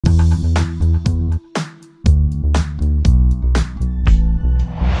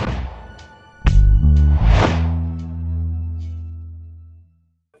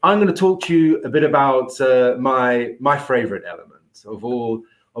I'm going to talk to you a bit about my favorite element of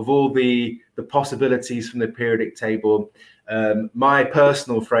all the possibilities from the periodic table. My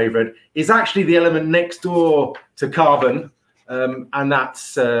personal favorite is actually the element next door to carbon, and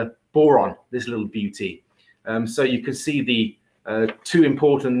that's boron, this little beauty. So you can see the two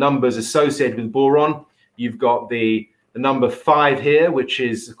important numbers associated with boron. You've got the number 5 here, which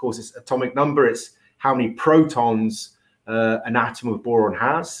is, of course, its atomic number. It's how many protons an atom of boron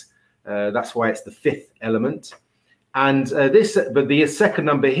has. That's why it's the 5th element. And but the second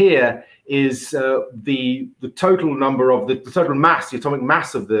number here is the total number of the total mass, the atomic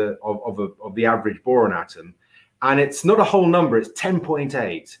mass of the average boron atom. And it's not a whole number; it's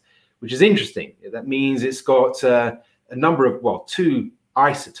 10.8, which is interesting. That means it's got a number of, well, 2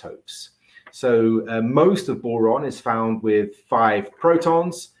 isotopes. So most of boron is found with 5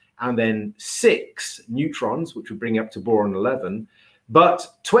 protons and then 6 neutrons, which would bring up to boron 11. But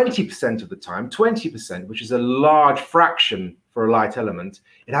 20% of the time, 20%, which is a large fraction for a light element,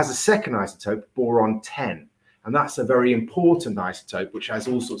 it has a second isotope, boron 10. And that's a very important isotope, which has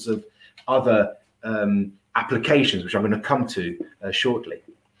all sorts of other applications, which I'm going to come to shortly.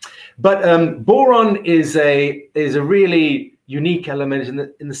 But boron is a really unique element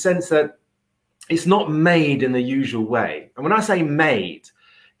in the sense that it's not made in the usual way. And when I say made,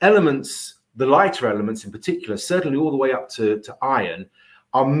 elements, the lighter elements in particular, certainly all the way up to iron,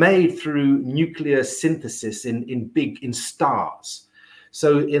 are made through nuclear synthesis in stars.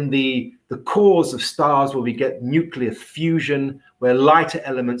 So in the cores of stars where we get nuclear fusion, where lighter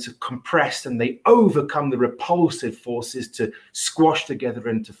elements are compressed and they overcome the repulsive forces to squash together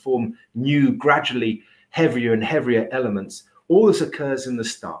and to form new, gradually heavier and heavier elements, all this occurs in the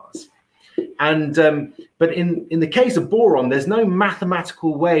stars. And but in the case of boron, there's no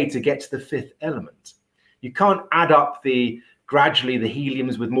mathematical way to get to the 5th element. You can't add up gradually the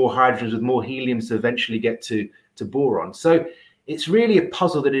heliums with more hydrogens with more heliums to eventually get to boron. So it's really a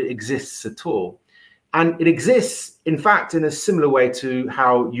puzzle that it exists at all. And it exists, in fact, in a similar way to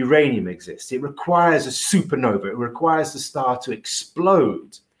how uranium exists. It requires a supernova. It requires the star to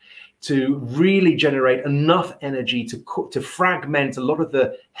explode to really generate enough energy to fragment a lot of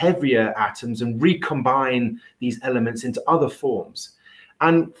the heavier atoms and recombine these elements into other forms.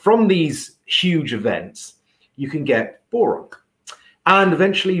 And from these huge events, you can get boron. And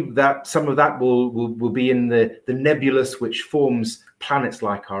eventually some of that will be in the nebulous, which forms planets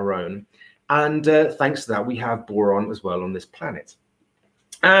like our own. And thanks to that, we have boron as well on this planet.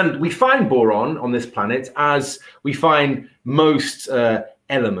 And we find boron on this planet as we find most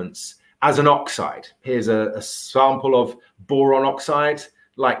elements, as an oxide. Here's a sample of boron oxide.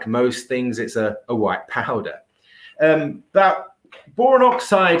 Like most things, it's a white powder. But boron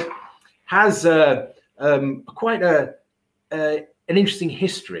oxide has quite an interesting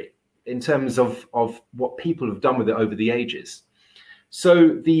history in terms of what people have done with it over the ages. So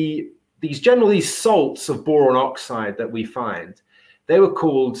these salts of boron oxide that we find, they were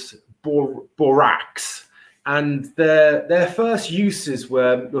called borates. And their first uses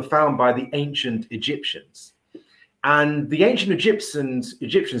were found by the ancient Egyptians. And the ancient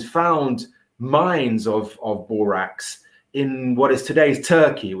Egyptians found mines of borax in what is today's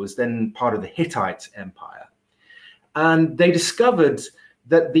Turkey. It was then part of the Hittite Empire. And they discovered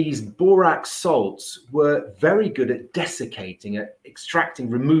that these borax salts were very good at desiccating, at extracting,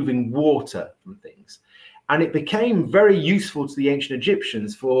 removing water from things. And it became very useful to the ancient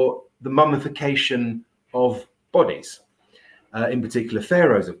Egyptians for the mummification of bodies, in particular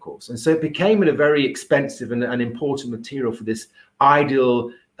pharaohs, of course. And so it became a very expensive and important material for this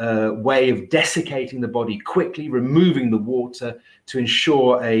ideal way of desiccating the body quickly, removing the water to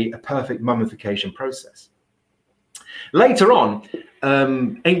ensure a perfect mummification process. Later on,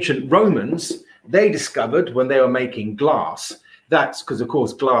 ancient Romans, they discovered when they were making glass, that's because, of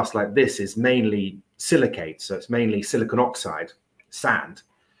course, glass like this is mainly silicate, so it's mainly silicon oxide, sand.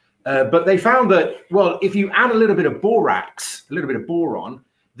 But they found that, well, if you add a little bit of borax, a little bit of boron,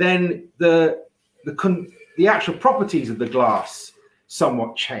 then the actual properties of the glass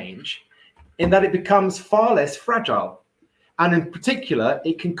somewhat change in that it becomes far less fragile. And in particular,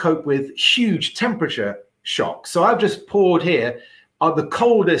 it can cope with huge temperature shocks. So I've just poured here the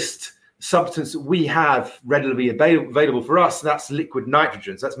coldest substance that we have readily available for us, and that's liquid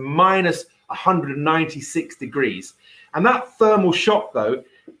nitrogen. So that's minus 196 degrees. And that thermal shock, though,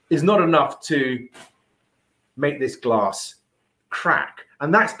 is not enough to make this glass crack.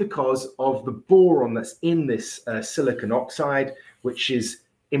 And that's because of the boron that's in this silicon oxide, which is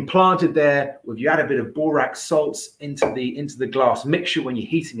implanted there. You add a bit of borax salts into the glass mixture when you're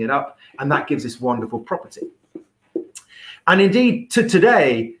heating it up, and that gives this wonderful property. And indeed, to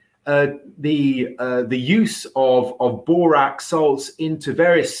today, the use of borax salts into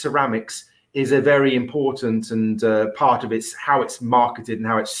various ceramics is a very important and part of how it's marketed and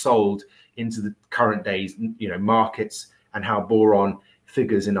how it's sold into the current days, markets, and how boron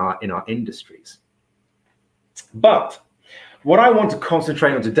figures in our industries. But what I want to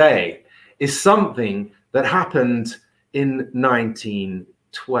concentrate on today is something that happened in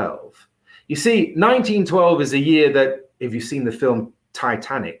 1912. You see, 1912 is a year that, if you've seen the film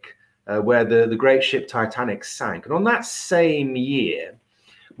Titanic, where the great ship Titanic sank. And on that same year,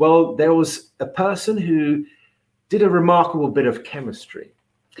 well, there was a person who did a remarkable bit of chemistry.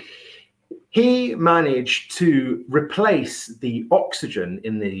 He managed to replace the oxygen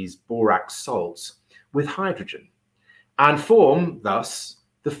in these borax salts with hydrogen and form, thus,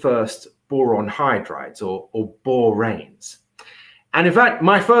 the first boron hydrides or boranes. And in fact,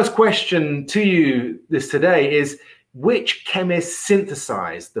 my first question to you today is, which chemist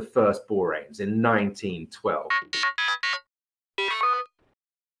synthesized the first boranes in 1912?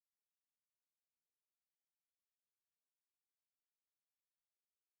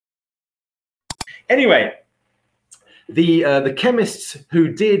 Anyway, the chemists who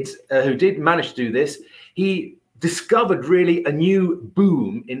did manage to do this, he discovered really a new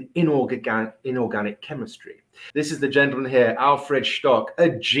boom in inorganic chemistry. This is the gentleman here, Alfred Stock, a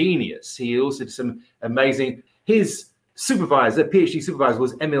genius. He also did some amazing. His supervisor, PhD supervisor,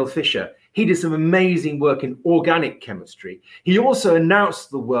 was Emil Fischer. He did some amazing work in organic chemistry. He also announced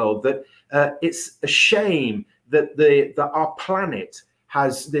to the world that it's a shame that our planet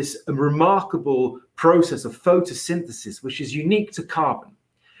has this remarkable process of photosynthesis, which is unique to carbon,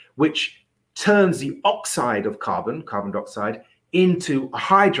 which turns the oxide of carbon, carbon dioxide, into a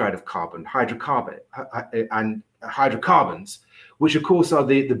hydride of carbon, and hydrocarbons, which of course are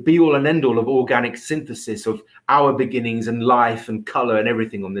the be-all and end-all of organic synthesis of our beginnings and life and color and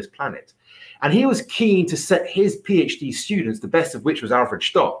everything on this planet. And he was keen to set his PhD students, the best of which was Alfred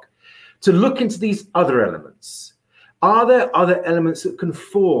Stock, to look into these other elements. Are there other elements that can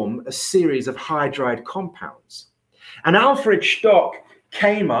form a series of hydride compounds? And Alfred Stock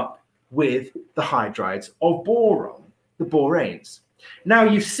came up with the hydrides of boron, the boranes. Now,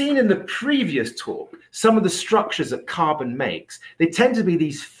 you've seen in the previous talk some of the structures that carbon makes. They tend to be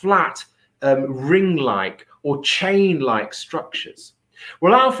these flat, ring-like or chain-like structures.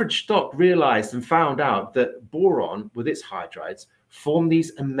 Well, Alfred Stock realized and found out that boron, with its hydrides, form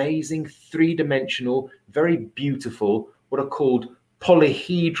these amazing three-dimensional, very beautiful, what are called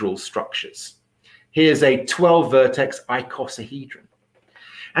polyhedral structures. Here's a 12-vertex icosahedron.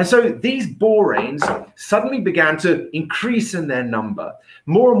 And so these boranes suddenly began to increase in their number,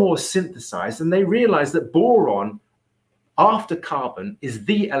 more and more synthesized, and they realized that boron, after carbon, is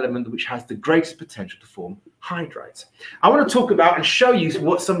the element which has the greatest potential to form hydrides. I want to talk about and show you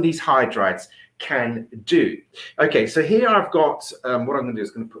what some of these hydrides can do. Okay, so here I've got, what I'm going to do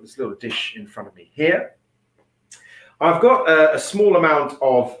is going to put this little dish in front of me here. I've got a small amount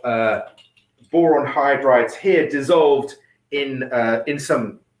of boron hydrides here dissolved in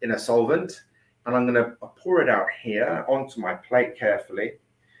a solvent, and I'm going to pour it out here onto my plate carefully,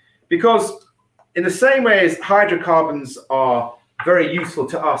 because in the same way as hydrocarbons are very useful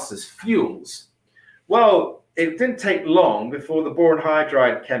to us as fuels, well, it didn't take long before the boron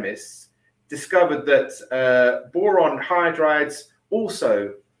hydride chemists discovered that boron hydrides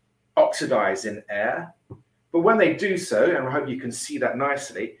also oxidize in air. But when they do so, and I hope you can see that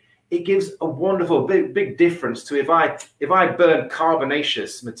nicely, it gives a wonderful big difference to if I burn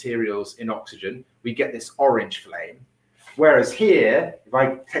carbonaceous materials in oxygen, we get this orange flame. Whereas here, if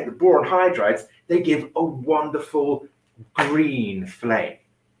I take the boron hydrides, they give a wonderful green flame.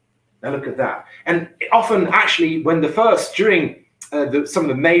 Now look at that. And often, actually, when during some of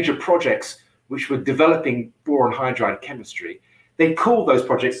the major projects which were developing boron hydride chemistry, they called those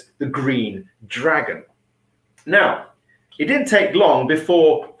projects the Green Dragon. Now, it didn't take long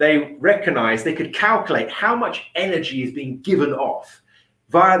before they recognized they could calculate how much energy is being given off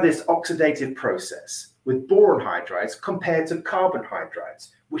via this oxidative process with boron hydrides compared to carbon hydrides,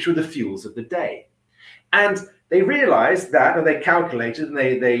 which were the fuels of the day. And they realized that, and they calculated, and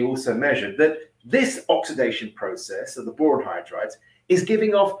they also measured that this oxidation process of the boron hydrides is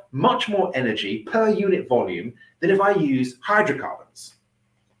giving off much more energy per unit volume than if I use hydrocarbons.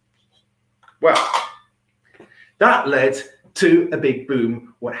 Well, that led to a big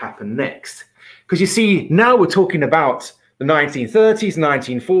boom. What happened next? Because you see, now we're talking about the 1930s,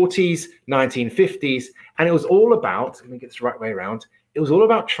 1940s, 1950s, and it was all about, let me get this the right way around, it was all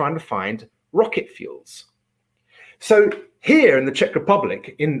about trying to find rocket fuels. So here in the Czech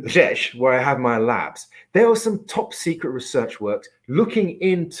Republic, in Czech, where I have my labs, there are some top secret research works looking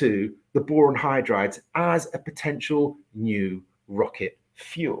into the boron hydrides as a potential new rocket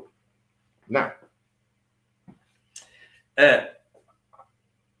fuel. Now, I'm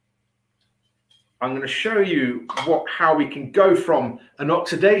going to show you how we can go from an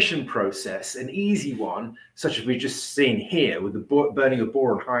oxidation process, an easy one, such as we've just seen here with the burning of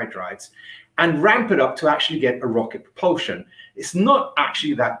boron hydrides, and ramp it up to actually get a rocket propulsion. It's not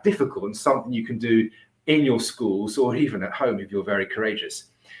actually that difficult and something you can do in your schools or even at home if you're very courageous.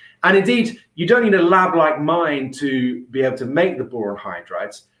 And indeed, you don't need a lab like mine to be able to make the boron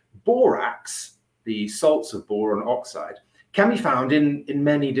hydrides. Borax, the salts of boron oxide, can be found in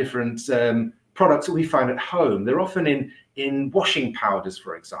many different products that we find at home. They're often in washing powders,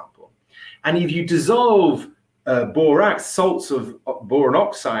 for example. And if you dissolve borax, salts of boron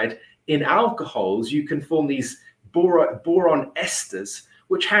oxide, in alcohols, you can form these boron esters,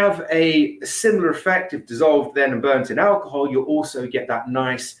 which have a similar effect. If dissolved then and burnt in alcohol, you'll also get that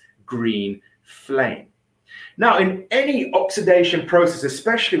nice green flame. Now, in any oxidation process,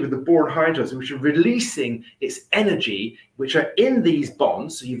 especially with the boron hydrides, which are releasing its energy, which are in these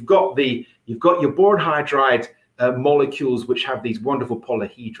bonds, so you've got your boron hydride molecules, which have these wonderful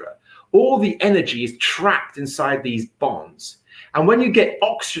polyhedra. All the energy is trapped inside these bonds. And when you get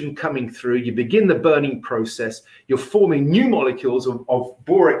oxygen coming through, you begin the burning process, you're forming new molecules of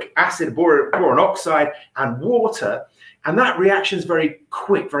boric acid, boron oxide, and water. And that reaction is very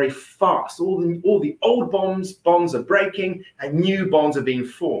quick, very fast. All the old bonds are breaking and new bonds are being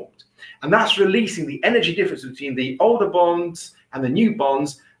formed. And that's releasing the energy difference between the older bonds and the new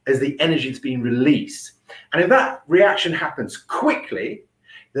bonds as the energy is being released. And if that reaction happens quickly,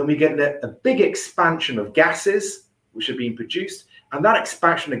 then we get a big expansion of gases which are being produced. And that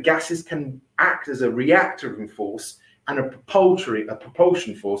expansion of gases can act as a reactoring force and a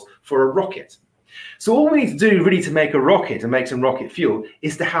propulsion force for a rocket. So all we need to do really to make a rocket and make some rocket fuel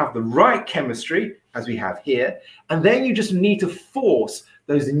is to have the right chemistry, as we have here, and then you just need to force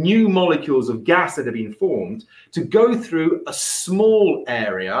those new molecules of gas that have been formed to go through a small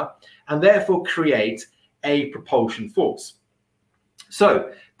area and therefore create a propulsion force.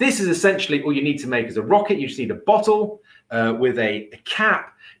 So this is essentially all you need to make as a rocket. You just need a bottle with a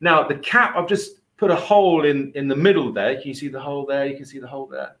cap. Now the cap, I've just put a hole in the middle there. Can you see the hole there? You can see the hole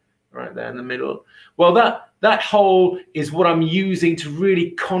there. Right there in the middle. Well, that hole is what I'm using to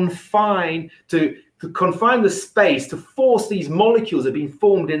really confine the space, to force these molecules that have been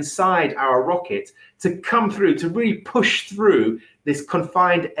formed inside our rocket to come through, to really push through this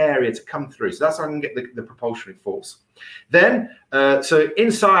confined area to come through. So that's how I can get the propulsion force. Then, so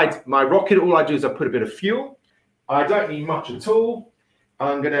inside my rocket, all I do is I put a bit of fuel. I don't need much at all.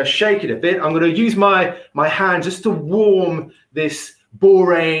 I'm going to shake it a bit. I'm going to use my hand just to warm this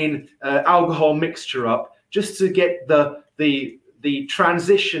borane alcohol mixture up, just to get the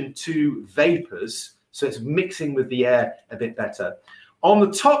transition to vapors, so it's mixing with the air a bit better. On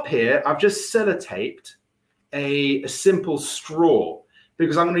the top here, I've just sellotaped a simple straw,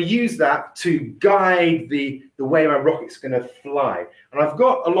 because I'm going to use that to guide the way my rocket's going to fly. And I've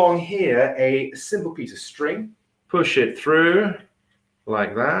got along here a simple piece of string. Push it through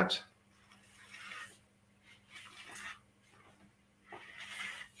like that.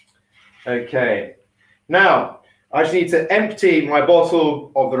 Okay, now I just need to empty my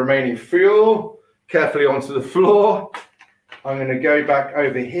bottle of the remaining fuel carefully onto the floor. I'm going to go back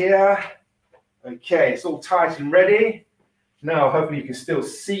over here. Okay, it's all tight and ready. Now, hopefully you can still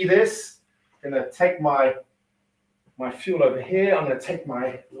see this. I'm going to take my fuel over here. I'm going to take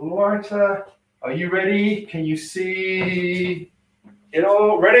my lighter. Are you ready? Can you see it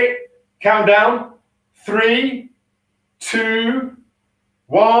all? Ready? Countdown. 3, 2,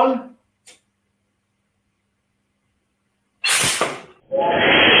 1.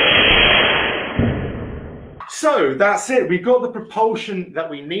 So that's it. We got the propulsion that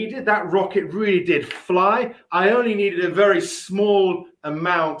we needed. That rocket really did fly. I only needed a very small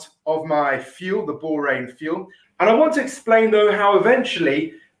amount of my fuel, the borane fuel. And I want to explain, though, how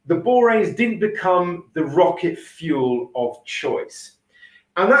eventually the boranes didn't become the rocket fuel of choice.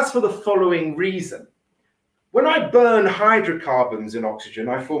 And that's for the following reason. When I burn hydrocarbons in oxygen,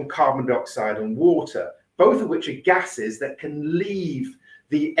 I form carbon dioxide and water, both of which are gases that can leave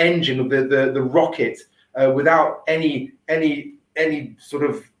the engine of the rocket without any sort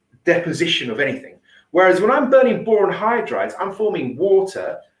of deposition of anything. Whereas when I'm burning boron hydrides, I'm forming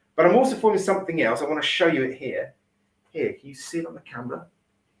water, but I'm also forming something else. I want to show you it here. Here, can you see it on the camera?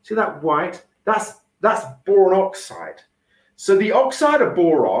 See that white? That's boron oxide. So the oxide of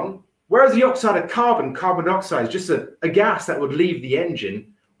boron Whereas the oxide of carbon dioxide, is just a gas that would leave the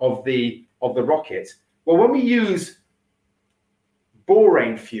engine of the rocket. Well, when we use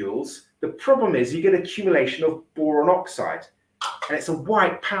borane fuels, the problem is you get accumulation of boron oxide, and it's a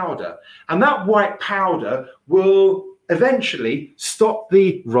white powder. And that white powder will eventually stop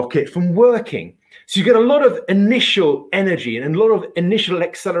the rocket from working. So you get a lot of initial energy and a lot of initial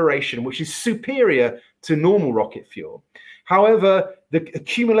acceleration, which is superior to normal rocket fuel. However, the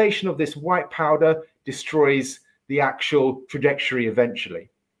accumulation of this white powder destroys the actual trajectory eventually.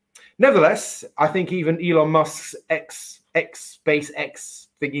 Nevertheless, I think even Elon Musk's SpaceX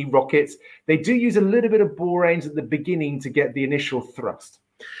thingy rockets, they do use a little bit of boranes at the beginning to get the initial thrust.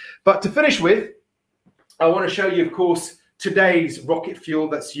 But to finish with, I want to show you, of course, today's rocket fuel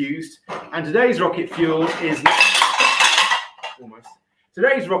that's used. And today's rocket fuel is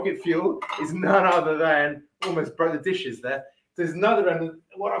none other than, almost broke the dishes there. There's another end,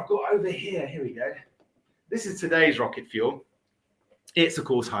 what I've got over here. Here we go. This is today's rocket fuel. It's, of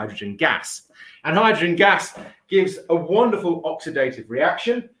course, hydrogen gas. And hydrogen gas gives a wonderful oxidative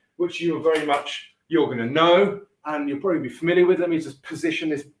reaction, which you're going to know, and you'll probably be familiar with. Let me just position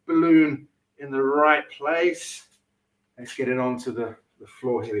this balloon in the right place. Let's get it onto the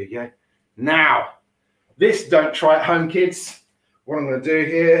floor. Here we go. Now, this, don't try at home, kids. What I'm going to do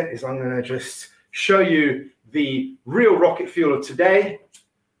here is I'm going to just show you the real rocket fuel of today.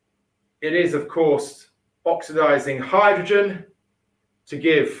 It is, of course, oxidizing hydrogen to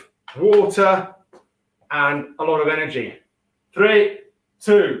give water and a lot of energy. 3,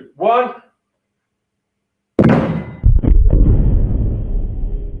 2, 1.